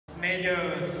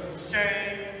Mayor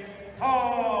Seng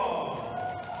Thao.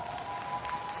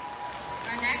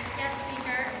 Our next guest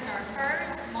speaker is our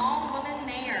first small woman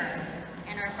mayor,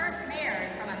 and our first mayor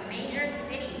from a major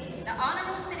city, the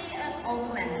Honorable City of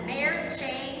Oakland, Mayor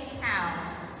Thao.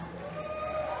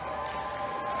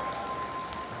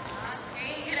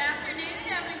 Hey, good afternoon,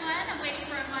 everyone. I'm waiting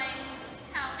for my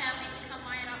Thao family to come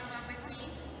right up with me.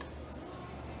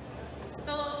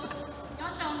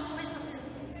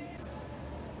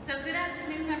 So good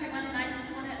afternoon, everyone, and I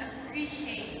just want to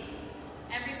appreciate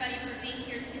everybody for being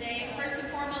here today. First and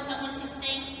foremost, I want to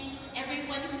thank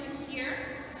everyone who's here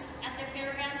at the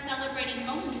fairground celebrating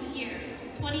Hmong New Year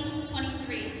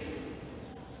 2023.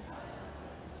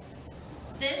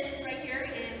 This right here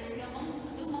is the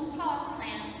Hmong Thao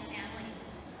clan family.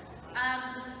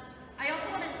 I also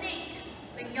want to thank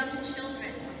the young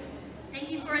children. Thank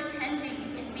you for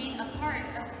attending and being a part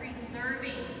of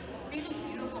preserving the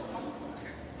beautiful Hmong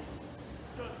culture.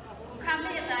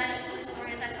 Kami ada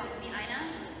story that talk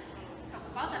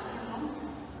about that Hmong.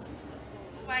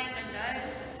 Why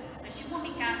ganda? The she want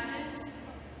me gas.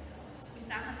 We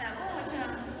start that oh,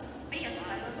 bây giờ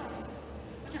sai rồi.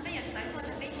 Bây giờ sai rồi,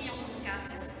 bây giờ用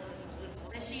gas.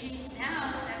 The she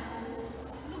now that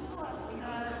look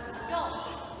adult.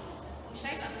 We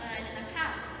say in the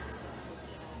past.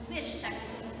 Wish that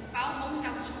bao Hmong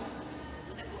cao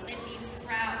so that they be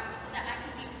proud, so that I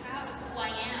could be proud of who I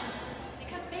am.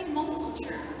 Because being Hmong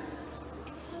culture,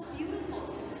 it's so beautiful.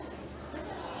 Look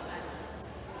at all of us.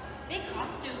 Big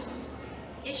costume,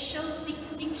 it shows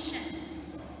distinction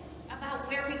about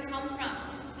where we come from,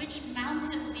 which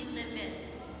mountain we live in,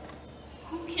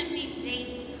 who can we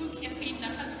date, who can we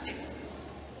not date.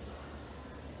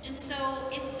 And so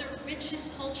it's the richest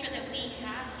culture that we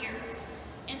have here.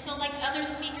 And so like other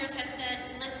speakers have said,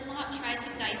 let's not try to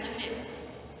dilute it.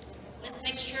 Let's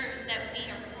make sure that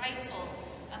we are prideful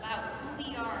about who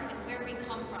we are and where we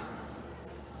come from.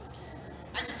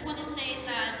 I just want to say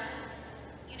that,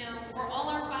 you know, for all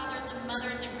our fathers and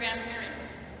mothers and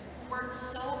grandparents who worked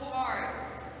so hard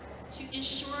to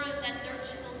ensure that their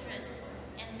children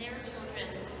and their children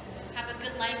have a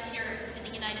good life here in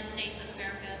the United States of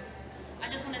America, I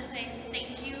just want to say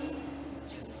thank you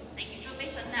to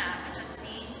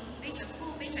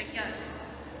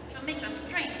major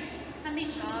strength, and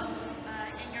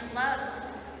your love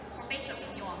for major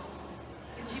Pignon.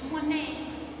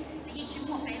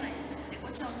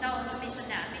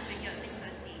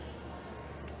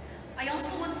 I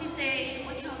also want to say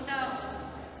what General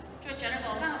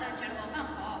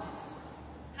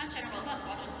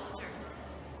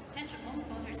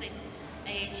soldiers,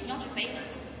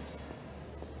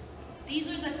 these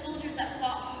are the soldiers that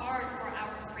fought hard for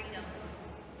our freedom,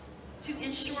 to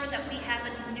ensure that we have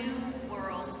a new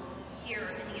world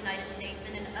here in the United States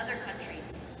and in other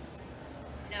countries.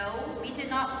 No, we did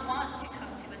not want to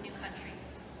come to a new country,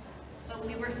 but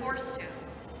we were forced to.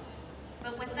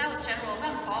 But without General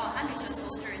Van Paul, hundreds of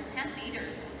soldiers and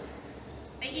leaders,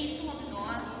 being in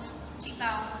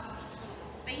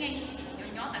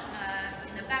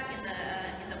the back in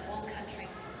the old country,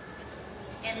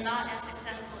 and not as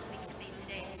successful as we can be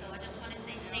today. So I just want to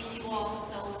say thank you all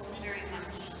so very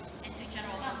much. And to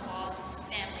General Van Paul's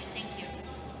family, thank you.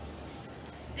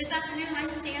 This afternoon I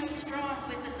stand strong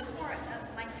with the support of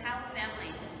my Thao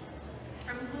family,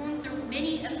 from whom through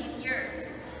many of these years,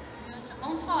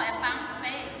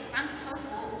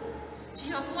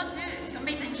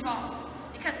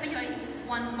 because we are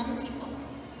one Hmong people.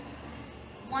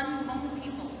 One Hmong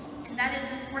people. And that is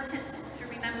important to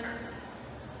remember.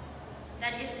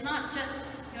 That it's not just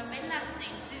your last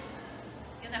name,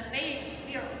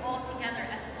 we are all together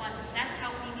as one. That's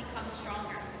how we become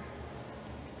stronger.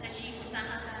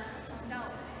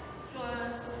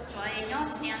 Y'all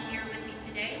stand here with me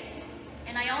today.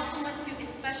 And I also want to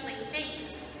especially thank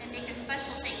and make a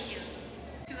special thank you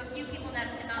to a few people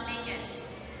that could not make it.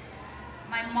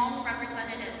 My Hmong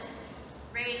representatives,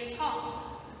 Ray Thao,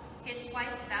 his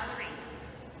wife Valerie,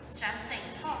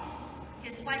 Seng Thao,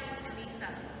 his wife Elisa,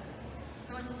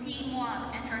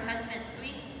 and her husband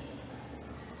Thuy.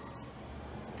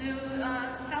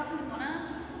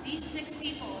 These 6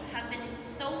 people have been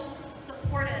so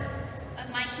supportive of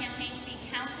my campaign to be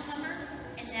council member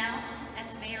and now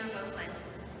as mayor of Oakland.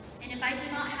 And if I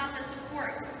did not have the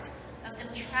support of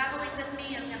them traveling with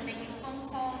me, of them making phone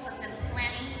calls, of them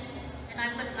planning, then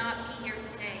I would not be here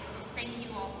today. So thank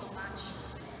you all so much.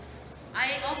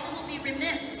 I also will be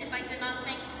remiss if I did not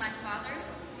thank my father,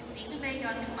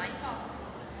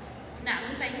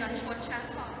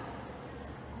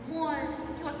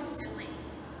 your 2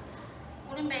 siblings,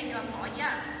 poor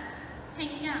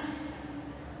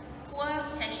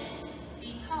Penny,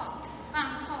 Thao,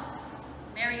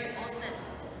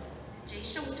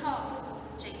 Shung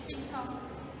Thao, Jay Sing Thao,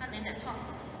 and Linda Thao.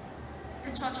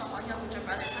 Control all your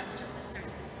brothers and your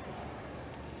sisters.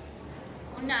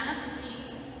 Una happy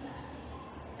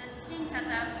the thing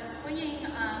that we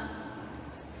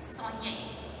Sonya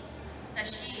that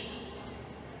she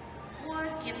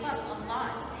would give up a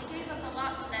lot. They gave up a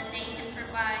lot so that they can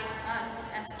provide us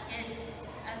as kids,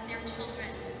 as their children,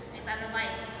 a better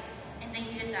life. And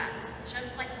they did that,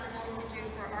 just like we're going to do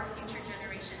for our future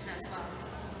generations as well.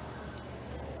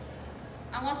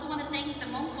 I also want to thank the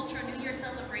Hmong Cultural New Year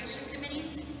Celebration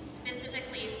Committees,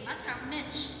 specifically Thao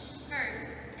Mitch,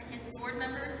 Hurd, and his board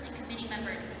members and committee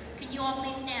members. Can you all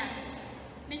please stand?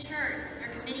 Mitch Hurd, your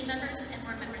committee members and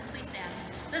board members, please stand.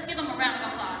 Let's give them a round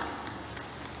of applause.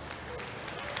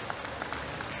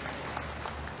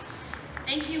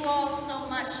 Thank you all so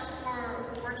much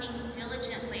for working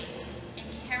diligently and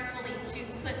carefully to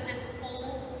put this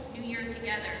whole New Year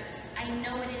together. I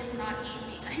know it is not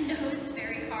easy. I know it's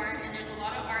very hard and there's a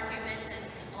lot of arguments and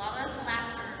a lot of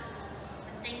laughter.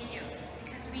 But thank you,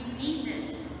 because we need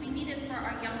this. We need this for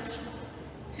our young people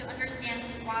to understand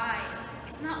why.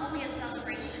 It's not only a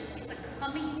celebration, it's a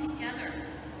coming together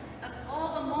of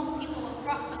all the Hmong people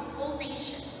across the whole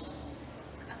nation.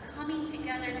 A coming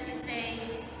together to say,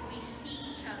 we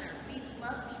see each other, we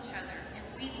love each other, and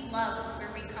we love where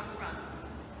we come from.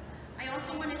 I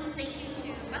also want to thank you to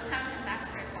Thao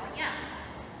Ambassador Boya.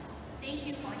 Thank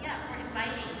you, Boya, for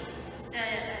inviting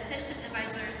the citizen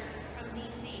advisors from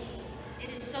DC. It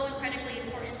is so incredibly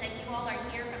important that you all are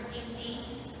here from DC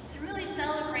to really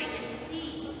celebrate and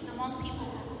see the Hmong people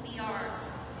for who we are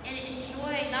and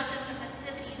enjoy not just the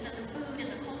festivities and the food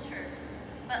and the culture,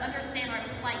 but understand our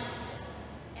plight.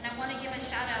 And I want to give a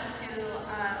shout out to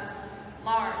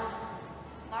Lar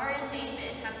and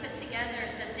David have put together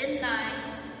the Vinai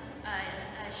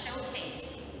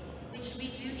showcase, which we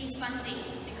do need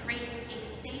funding to create a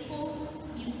stable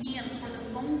museum for the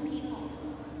Hmong people.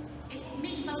 If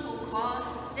Mitch will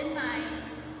call Vinai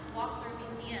Walkthrough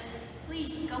Museum,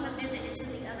 please go and visit. It's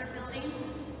in the other building.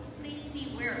 Please see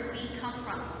where we come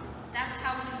from. That's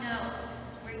how you know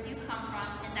where you come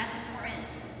from, and that's important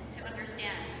to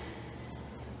understand.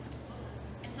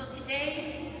 And so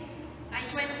today, I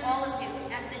join all of you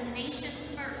as the nation's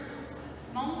first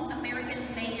Hmong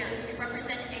American mayor to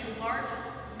represent a large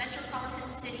metropolitan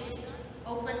city,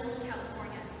 Oakland,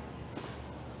 California.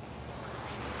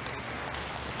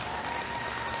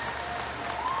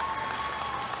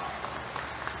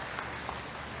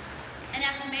 And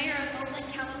as mayor of Oakland,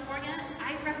 California,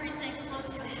 I represent close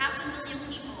to 500,000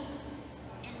 people.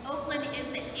 And Oakland is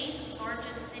the 8th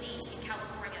largest city in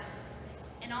California.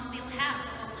 And on behalf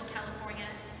of Oakland, California,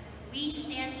 we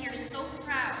stand here so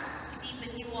proud to be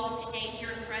with you all today here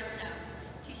in Fresno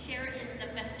to share in the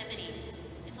festivities.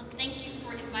 And so thank you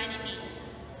for inviting me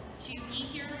to be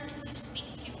here and to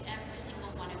speak to every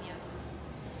single one of you.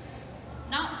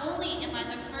 Not only am I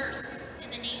the first in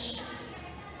the nation,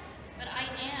 but I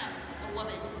am a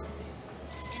woman.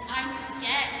 And I'm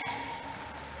deaf.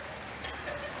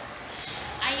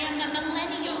 I am a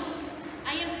millennial.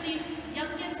 I am the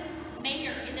youngest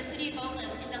mayor in the city of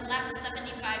Oakland in the last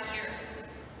 75 years.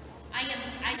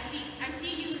 I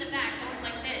see you in the back going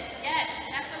like this. Yes,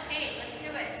 that's okay, let's do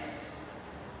it.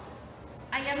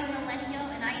 I am a millennial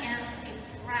and I am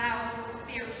a proud,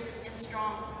 fierce, and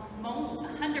strong Hmong,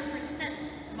 100%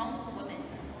 Hmong woman.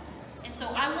 And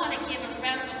so I want to give a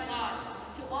round of applause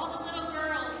to all the little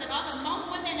girls and all the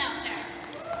Hmong women out there.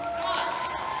 Come on.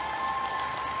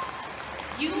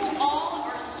 You all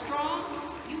are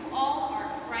strong, you all are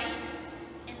bright,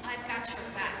 and I've got your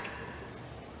back.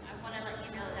 I want to let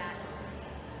you know that.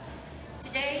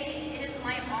 Today, it is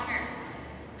my honor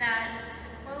that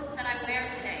the clothes that I wear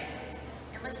today,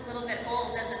 it looks a little bit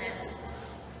old, doesn't it?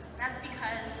 That's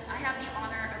because I have the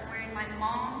honor of wearing my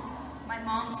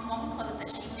mom's Hmong clothes that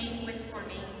she made for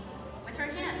me with her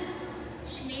hands.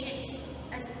 She made it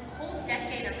a whole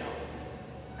decade ago,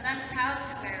 but I'm proud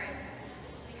to wear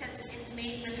it because it's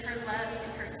made with her love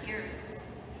and her tears.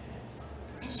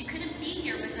 And she couldn't be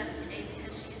here with us today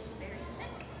because she is very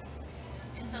sick.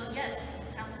 And so yes,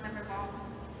 Councilmember Baum,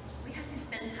 we have to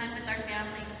spend time with our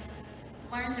families,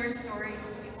 learn their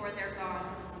stories before they're gone.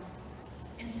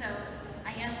 And so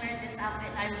I am wearing this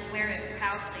outfit and I wear it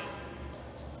proudly.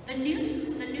 The new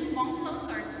Hmong clothes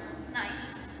are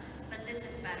nice, but this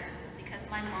is better because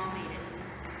my mom made it.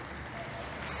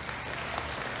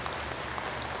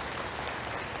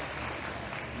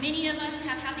 Many of us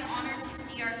have had the honor to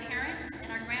see our parents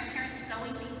and our grandparents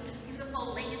sewing these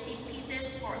beautiful legacy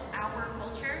pieces for our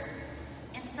culture.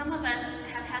 And some of us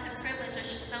have had the privilege of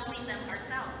sewing them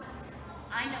ourselves.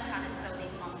 I know how to sew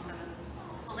these Hmong clothes.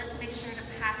 So let's make sure to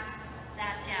pass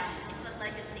that down. It's a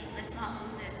legacy. Let's not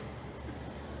lose it.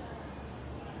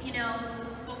 You know,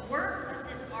 the work of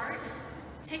this art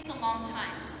takes a long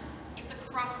time. It's a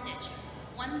cross stitch,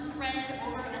 one thread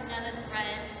over another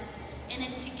thread, and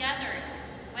then together,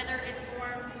 whether it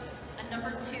forms a number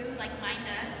 2 like mine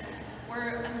does,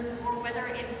 or whether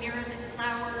it mirrors a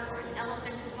flower or an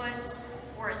elephant's foot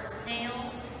or a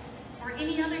snail or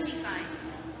any other design.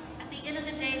 At the end of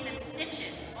the day, the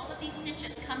stitches, all of these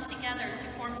stitches come together to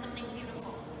form something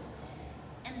beautiful.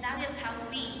 And that is how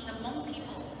we, the Hmong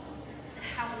people,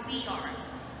 how we are.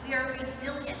 We are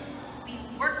resilient. We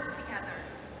work together.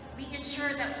 We ensure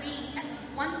that we, as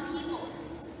one people,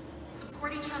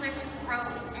 support each other to grow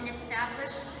and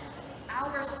establish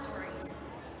our stories,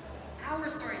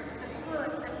 the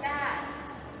good, the bad,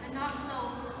 the not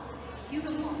so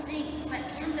beautiful things, but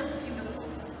and the beautiful.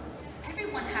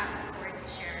 Everyone has a story to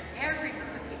share. Every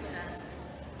group of people does.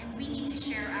 And we need to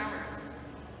share ours.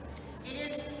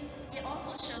 It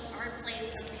also shows our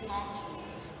place of belonging,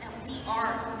 that we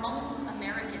are Hmong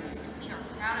Americans, and we are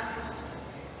proud of it.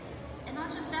 And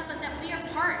not just that, but that we are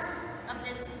part of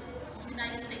this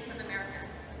United States of America.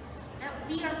 That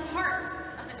we are part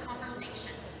of the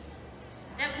conversations.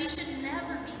 That we should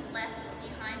never be left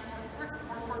behind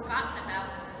or forgotten about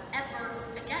ever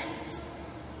again.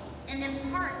 And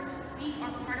in part, we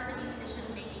are part of the decision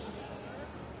making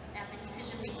at the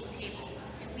decision making tables.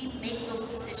 And we make those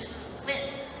decisions with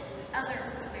other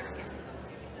Americans.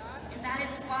 And that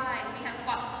is why we have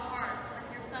fought so hard,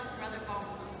 like yourself, Brother Bong,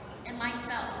 and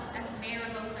myself as Mayor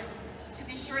of Oakland, to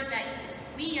ensure that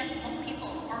we as Hmong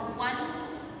people are one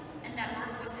and that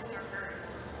our voices are heard.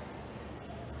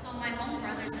 So my Hmong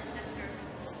brothers and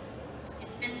sisters,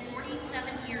 it's been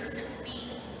 47 years since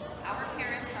we, our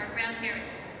parents, our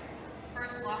grandparents,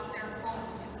 first lost their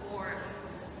home to war,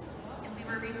 and we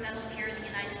were resettled here in the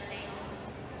United States.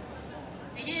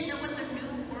 They didn't know what the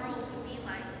new world would be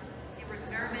like. They were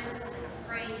nervous and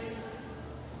afraid.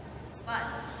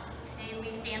 But today we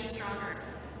stand stronger.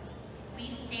 We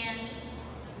stand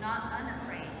not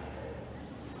unafraid.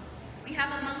 We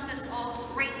have amongst us all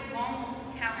great Hmong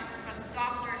talents, from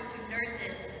doctors to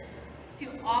nurses, to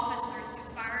officers, to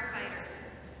firefighters,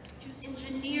 to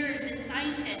engineers and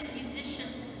scientists,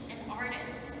 musicians and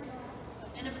artists.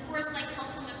 And of course, like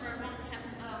Councilmember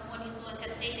Juanito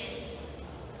has stated,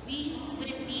 we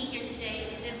wouldn't be here today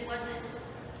if it wasn't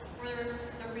for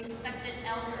the respected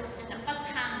elders and the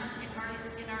batangs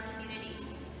in our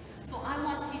communities. So I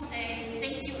want to say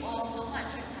thank you all so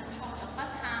much.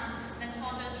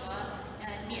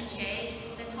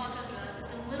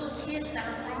 The little kids that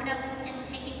are growing up and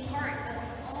taking part of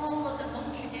all of the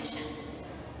Hmong traditions.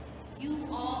 You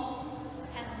all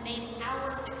have made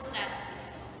our success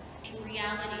a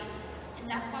reality. And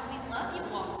that's why we love you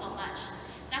all so much.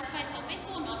 That's why I told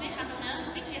people, no, they have to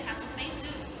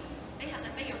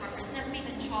represent me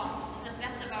to the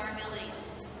best of our abilities.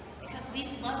 Because we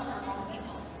love our Hmong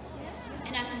people.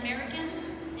 And as Americans,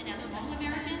 and as Hmong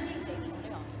Americans,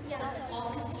 let's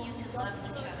all continue to love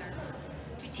each other.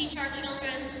 To teach our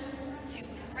children to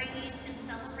praise and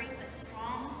celebrate the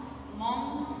strong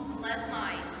Hmong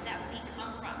bloodline that we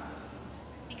come from.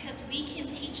 Because we can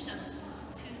teach them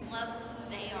to love who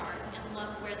they are and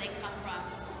love where they come from.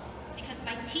 Because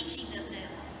by teaching them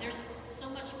this, there's so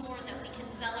much more that we can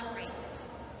celebrate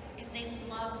if they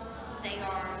love who they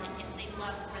are and if they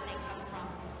love where they come from.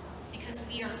 Because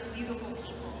we are beautiful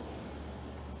people.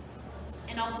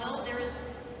 And although there is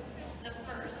the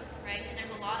first, right, and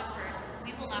there's a lot of firsts,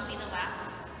 we will not be the last.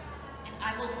 And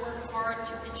I will work hard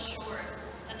to ensure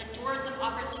that the doors of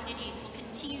opportunities will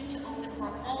continue to open for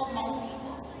all Hmong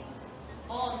people.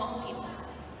 All Hmong people.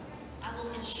 I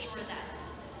will ensure that.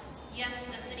 Yes,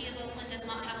 the city of Oakland does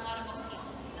not have a lot of Hmong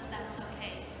people, but that's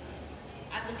okay.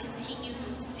 I will continue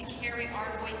to carry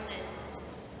our voices,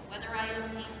 whether I am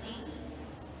in DC,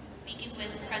 speaking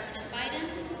with President Biden,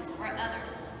 or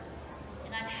others.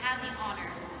 And I've had the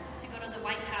honor to go to the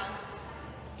White House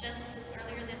just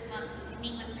earlier this month to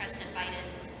meet with President Biden,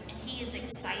 and he is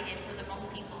excited for the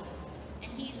Hmong people.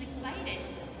 And he's excited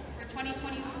for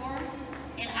 2024,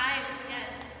 and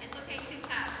yes, it's okay, you can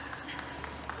clap.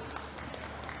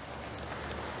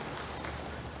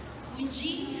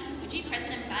 Would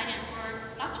President Biden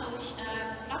for lots of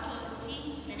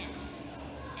minutes.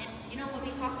 And you know what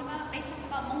we talked about? They talked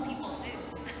about Hmong people too.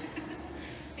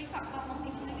 They talked about Hmong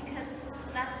people too because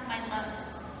that's my love.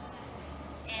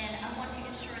 And I want to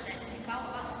ensure that you follow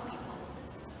about Hmong people.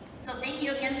 So thank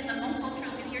you again to the Hmong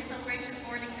Cultural New Year Celebration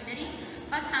Board and Committee.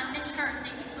 Batan Mitch Hearn,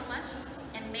 thank you so much.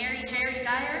 And Mary Jerry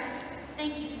Dyer,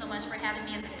 thank you so much for having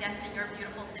me as a guest in your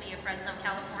beautiful city of Fresno,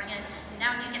 California.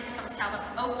 Now you get to come to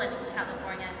Oakland,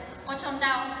 California. Chom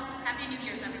Thao. Happy New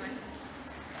Year's, everyone.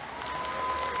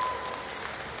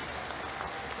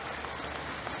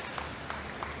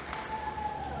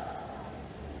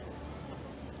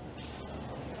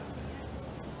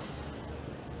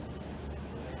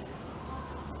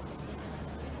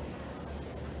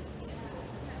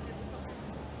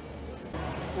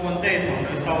 Ôn tê thảo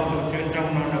nơi tàu tụ chuyên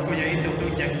trong nó có giấy tụ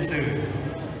tụ chẳng sử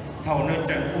thảo nơi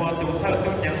chẳng qua tụ thơ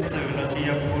tụ chẳng sử là chỉ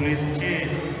là police chief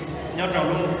nhớ trò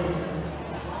luôn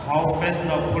họ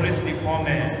Fresno police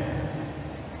department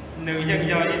nữ dân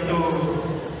do ý tụ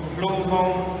luôn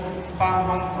mong ba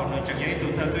mong thảo nơi chẳng giấy tụ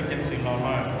thơ tụ chẳng sử lò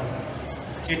lò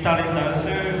chỉ ta lên tờ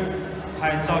sư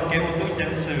hãy cho kế một tụ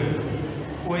chẳng sử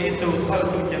của ý tụ thơ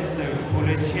tụ chẳng sử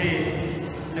police chief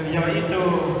nữ do ý tụ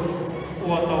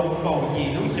của tổ cầu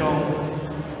gì lúc dòng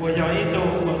của do ý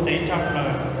tụ một tỷ trăm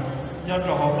lời do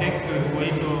trò họ kết cử của ý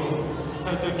tụ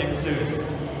theo tôi chẳng sự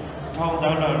trong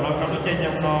đó là lo trong lúc chơi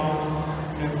nhau nó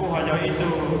đừng của họ do ý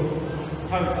tụ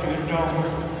theo chủ trong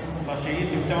là sĩ ý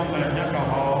tụ trong là do trò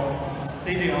họ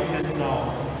City of Fresno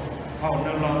thầu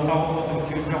nên lo tàu của tổ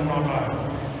chủ trong nó là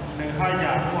đừng hai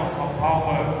giả của họ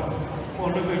power của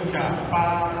nước người trả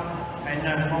ba hay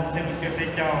nên mong thêm một chuyện để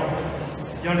cho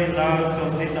do linh đạo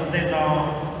chúng xin tận tên nó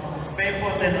bên bộ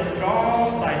tên nó rõ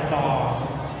giải tỏ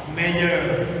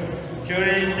Mayor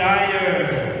Julie Dyer.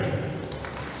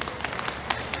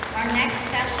 Our next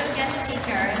special guest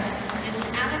speaker is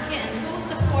an advocate and full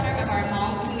supporter of our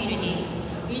Hmong community.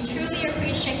 We truly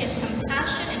appreciate his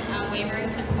compassion and unwavering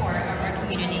support of our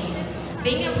community.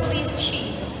 Being a police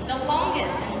chief, the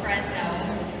longest in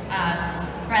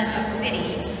Fresno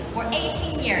City, for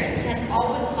 18 years, he has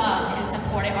always loved and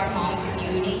supported our Hmong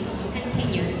community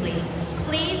continuously.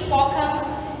 Please welcome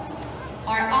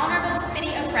our Honorable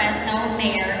City of Fresno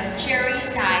Mayor,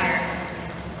 Julie Dyer.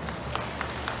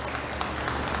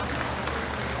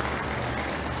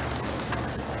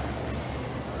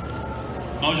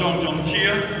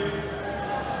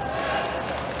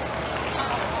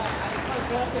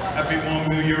 Happy Hmong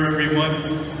New Year, everyone.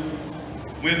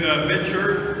 When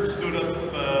Mitchell stood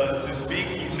up to speak,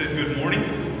 he said good morning.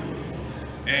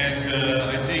 And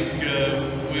I think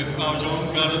when Pao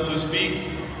Zhong got up to speak,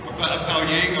 or Pao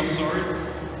Yang, I'm sorry,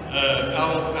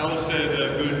 Thao said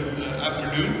good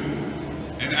afternoon.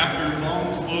 And after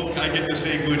Long spoke, I get to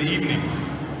say good evening.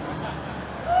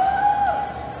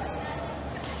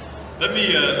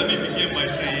 Let me begin by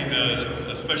saying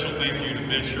a special thank you to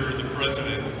Mitchell, the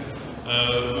president,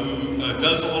 who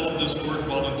does all of this work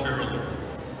voluntarily,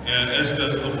 as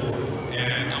does the board.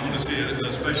 And I want to say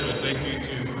a special thank you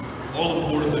to all of the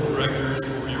board of the directors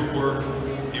for your work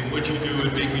in what you do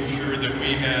in making sure that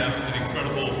we have an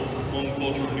incredible Hmong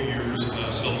Cultural New Year's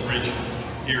celebration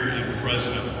here in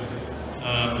Fresno.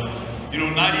 You know,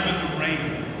 not even the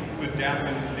rain could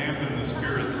dampen the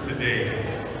spirits today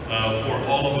for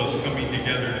all of us coming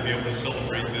together to be able to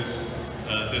celebrate this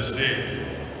day.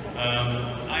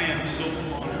 I am so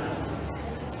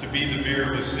honored to be the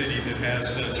mayor of a city that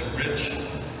has such rich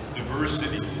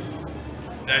diversity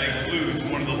that includes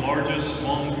one of the largest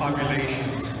Hmong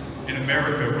populations in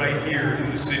America right here in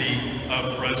the city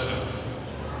of Fresno.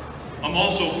 I'm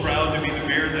also proud to be the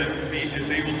mayor that is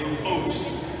able to host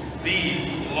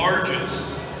the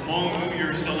largest Hmong New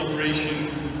Year celebration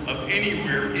of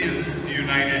anywhere in the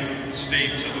United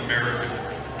States of America.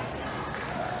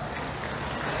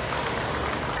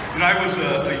 And I was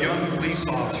a young police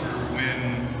officer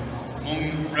when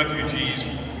Hmong refugees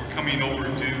were coming over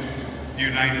to the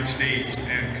United States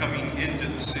and coming into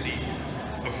the city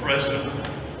of Fresno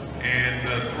and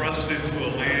thrust into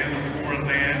a foreign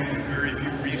land with very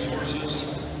few resources,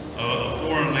 a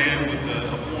foreign land with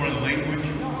a foreign language.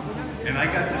 And I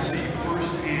got to see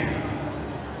firsthand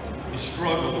the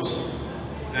struggles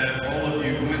that all of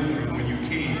you went through when you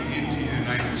came into the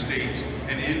United States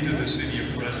and into the city of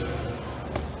Fresno.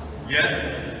 Yet,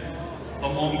 the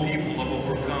Hmong people have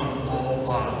overcome all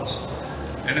odds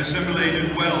and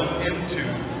assimilated well into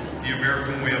the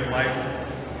American way of life,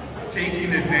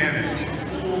 taking advantage,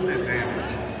 full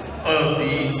advantage, of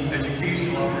the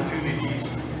educational opportunities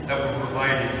that were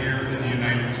provided here in the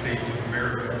United States of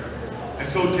America. And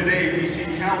so today we see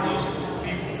countless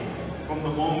people from the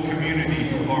Hmong community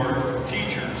who are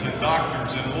teachers and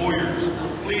doctors and lawyers,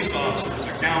 police officers,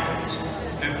 accountants,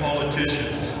 and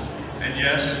politicians. And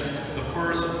yes, the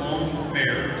first Hmong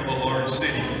mayor of a large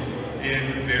city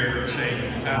in Mayor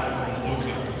Seng Thao from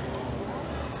Oakland.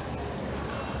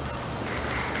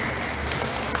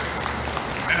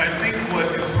 And I think what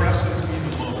impresses me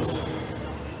the most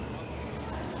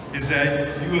is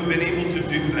that you have been able to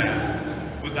do that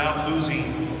without losing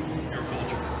your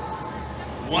culture.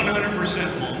 100%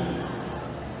 Hmong,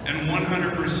 and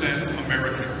 100%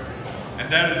 American.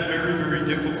 And that is very, very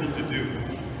difficult to do.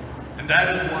 And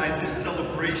that is why this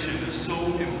celebration is so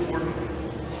important,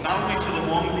 not only to the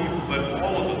Hmong people, but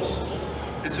all of us.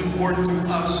 It's important to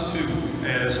us too,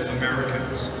 as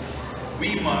Americans.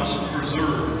 We must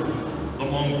preserve the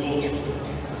Hmong culture.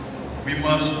 We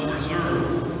must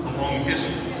preserve the Hmong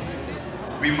history.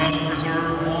 We must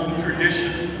preserve Hmong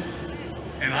tradition.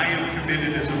 And I am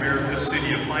committed as a mayor of this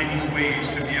city of finding ways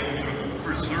to be able to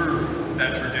preserve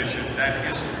that tradition, that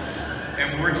history,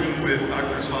 and working with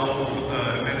Dr. Thao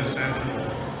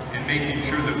in making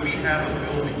sure that we have a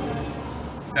building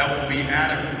that will be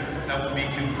adequate, that will be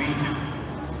convenient,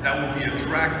 that will be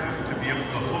attractive to be able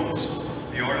to host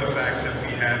the artifacts that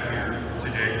we have here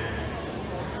today.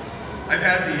 I've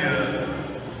had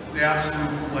the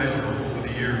absolute pleasure over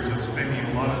the years of spending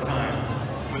a lot of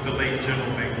time with the late General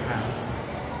Peb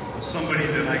Caug, somebody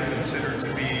that I consider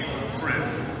to be a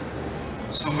friend,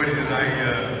 somebody that I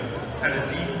had a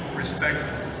deep respect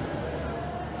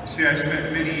for. See, I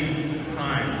spent many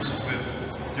times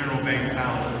with General Peb Caug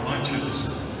at lunches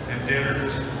and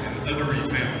dinners and other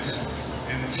events,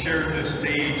 and shared the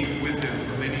stage with him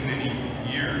for many, many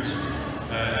years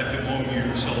at the Hmong New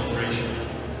Year celebration.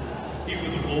 He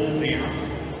was a bold leader.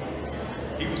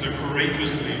 He was a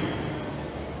courageous leader.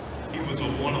 He was a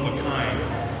one-of-a-kind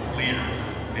leader,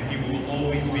 and he will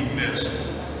always be missed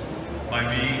by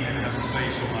me and have a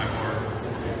place in my heart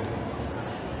for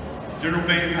him. General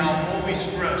Peb Caug always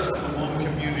stressed to the Hmong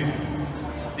community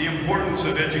the importance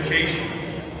of education,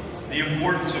 the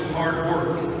importance of hard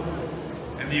work,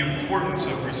 and the importance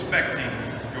of respecting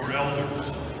your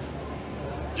elders.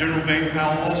 General Peb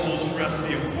Caug also stressed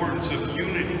the importance of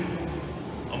unity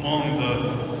among the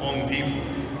Hmong people,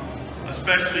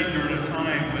 especially during a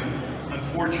time when,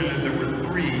 unfortunately, there were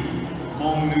 3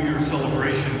 Hmong New Year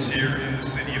celebrations here in the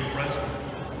city of Fresno.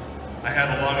 I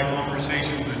had a lot of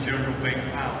conversation with General Peb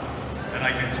Caug, and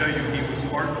I can tell you he was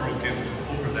heartbroken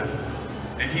over that.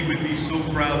 And he would be so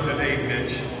proud today,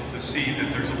 Mitch, to see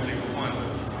that there's only one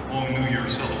Hmong New Year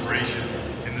celebration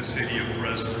in the city of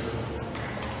Fresno.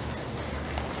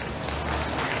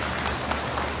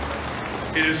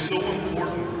 It is so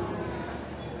important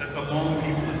that the Hmong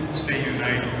people stay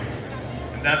united.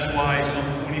 And that's why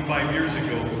some 25 years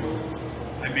ago,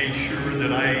 I made sure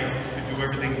that I could do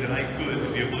everything that I could to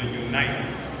be able to unite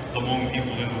the Hmong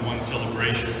people into one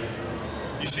celebration.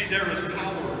 You see, there is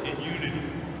power in unity,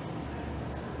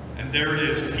 and there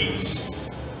is peace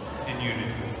in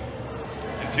unity.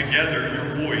 And together,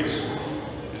 your voice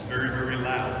is very, very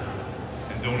loud.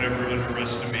 And don't ever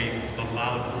underestimate the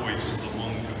loud voice of the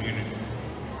Hmong community.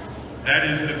 That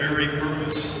is the very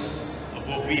purpose of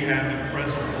what we have in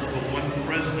Fresno called the One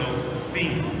Fresno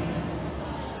theme.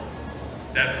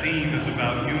 That theme is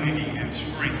about unity and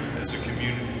strength as a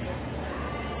community.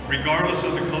 Regardless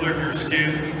of the color of your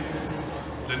skin,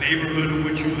 the neighborhood in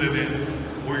which you live in,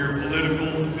 or your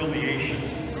political affiliation,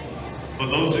 for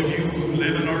those of you who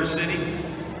live in our city,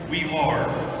 we are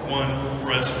One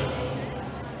Fresno.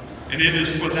 And it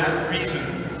is for that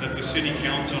reason that the City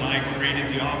Council and I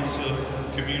created the Office of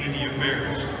Community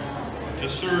Affairs to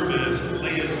serve as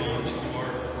liaisons to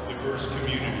our diverse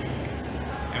community.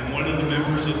 And one of the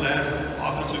members of that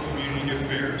Office of Community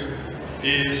Affairs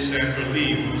is Sandra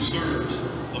Lee, who serves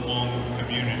the Hmong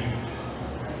community.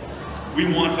 We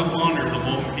want to honor the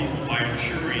Hmong people by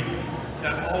ensuring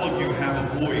that all of you have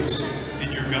a voice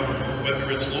in your government, whether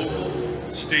it's local,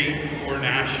 state, or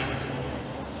national.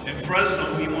 In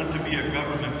Fresno, we want to be a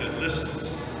government that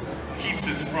listens, keeps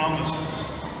its promises,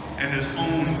 and is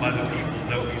owned by the people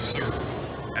that we serve.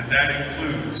 And that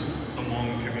includes the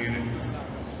Hmong community.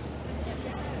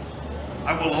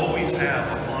 I will always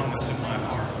have a fondness in my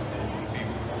heart for the Hmong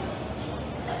people.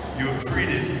 You have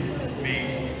treated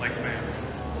me like family.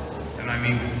 And I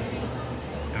mean that.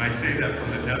 And I say that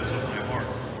from the depths of my heart.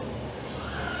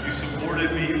 You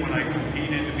supported me when I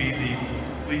competed to be the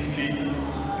police chief in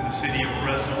the city of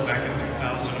Fresno back in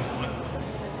 2001.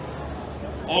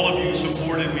 All of you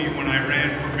supported me when I ran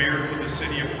for mayor for the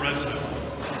city of Fresno.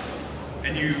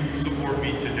 And you support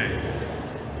me today.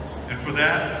 And for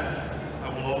that, I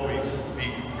will always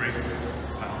be grateful to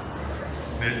Thao,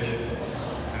 Mitch,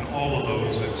 and all of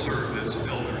those that serve as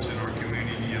elders in our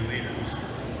community and leaders.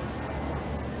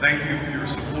 Thank you for your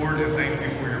support and thank you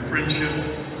for your friendship.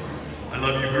 I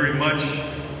love you very much,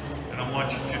 and I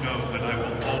want you to know that I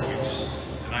will always,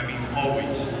 and I mean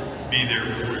always, be there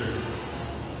for you.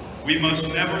 We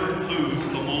must never lose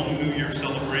the Hmong New Year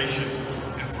celebration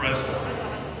in Fresno.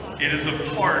 It is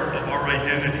a part of our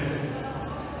identity.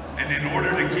 And in order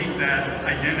to keep that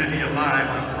identity alive,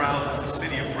 I'm proud that the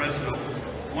city of Fresno,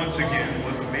 once again,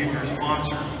 was a major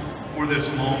sponsor for this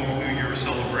Hmong New Year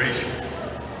celebration.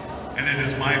 And it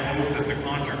is my hope that the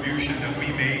contribution that we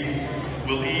made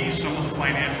will ease some of the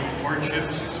financial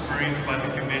hardships experienced by the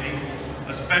committee,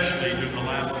 especially during the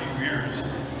last few years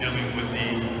dealing with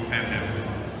the pandemic.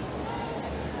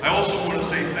 I also want to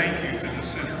say thank you to the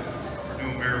Center for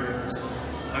New Americans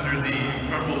under the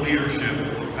incredible leadership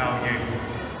of Peb Caug,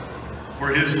 for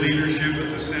his leadership at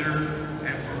the center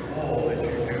and for all that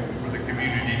you do for the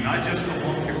community, not just the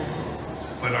Hmong community,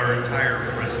 but our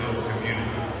entire Fresno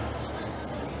community.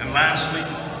 And lastly,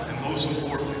 and most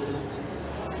importantly,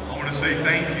 I want to say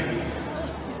thank you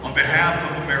on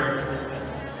behalf of America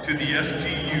to the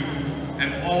SGU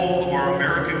and all of our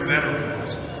American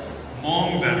veterans,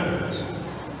 Hmong veterans,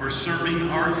 for serving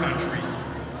our country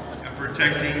and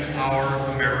protecting our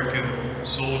American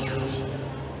soldiers.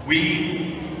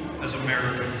 We, as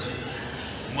Americans,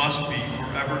 must be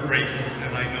forever grateful,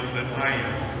 and I know that I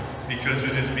am, because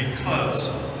it is because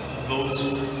of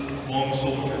those Hmong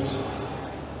soldiers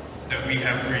that we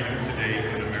have freedom today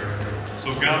in America. So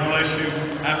God bless you.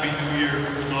 Happy New Year.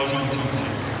 Lajong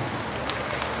Chongqing.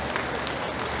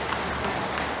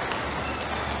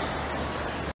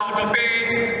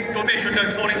 Chuẩn bị xuất trận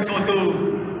số linh số tư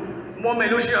môn mê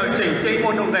lúc xưa chỉnh kinh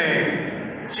môn đồng đề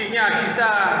chỉ nhà chỉ ra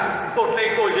tốt lên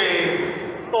tổ dễ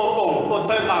tổ cổng tổ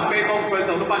sân mà bê bông với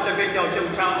dòng lúc ban chân kinh dầu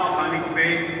trường trao vào phản định của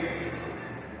bê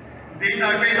dĩ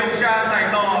nơi bê trong xa giải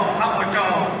tỏ hấp một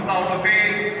trò vào rồi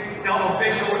bê the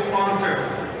official sponsor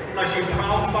là chỉ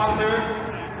proud sponsor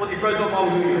for the Fresno Hmong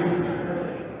New Year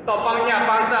ต่อปังnhà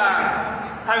ban ra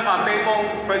sai mà bê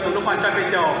bông với dòng lúc ban chân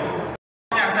kinh dầu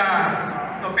nhà ra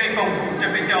tổ bê cổng cũng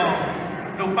chân kinh dầu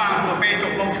lúc ban tổ bê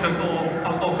trộm bông trường tổ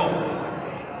ở tổ cổng.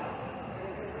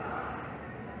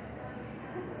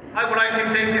 I would like to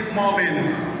take this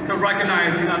moment to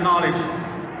recognize and acknowledge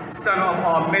some of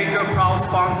our major proud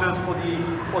sponsors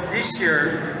for this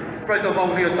year Fresno Hmong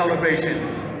New Year celebration.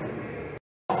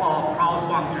 Of our proud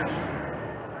sponsors.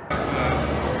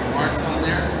 Remarks on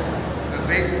there, but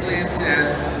basically it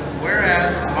says,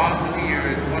 whereas the Hmong New Year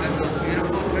is one of those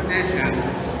beautiful traditions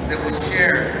that was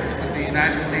shared with the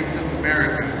United States of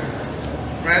America,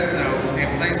 Fresno, a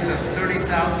place of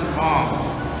 30,000 Hmong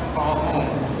call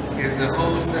home, is the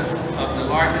host of the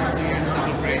largest New Year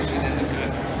celebration in the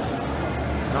country.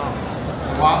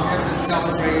 The Hmong have been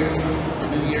celebrating the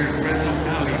New Year in Fresno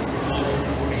County for over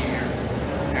 40 years,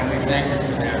 and we thank you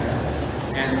for that.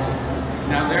 And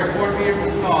now therefore be it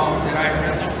resolved that I,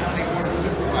 Fresno County Board of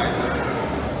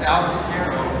Supervisors, Sal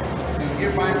Quintero, do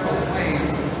hereby proclaim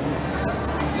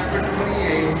December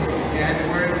 28th to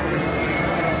January 1st,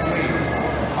 2023,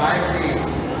 5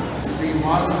 days to be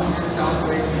Hmong New Year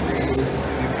celebration days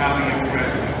in the County of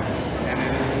Fresno, and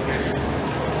it is official.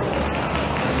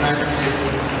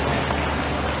 Congratulations.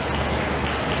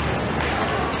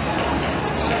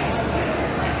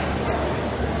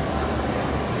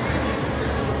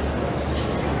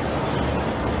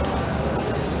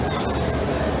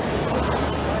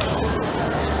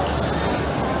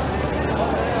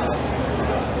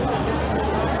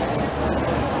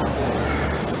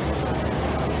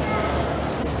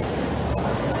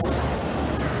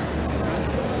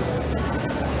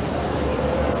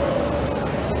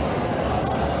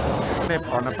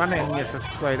 bỏ nó phát này nhiệt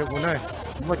sợi đó cũng này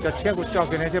một cho chiếc của cho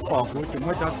cái này thì bỏ cũng chỉ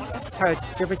một cho thay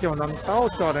cái phải cho nó tao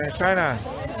cho này sai nè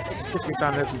cái chỉ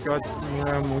tàn là chỉ cho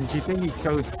muốn chỉ cái gì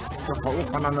chơi cho họ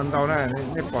khả năng lần đầu này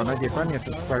nên bỏ nó chỉ phát nhiệt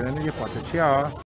sợi này nó chỉ bỏ cho chiếc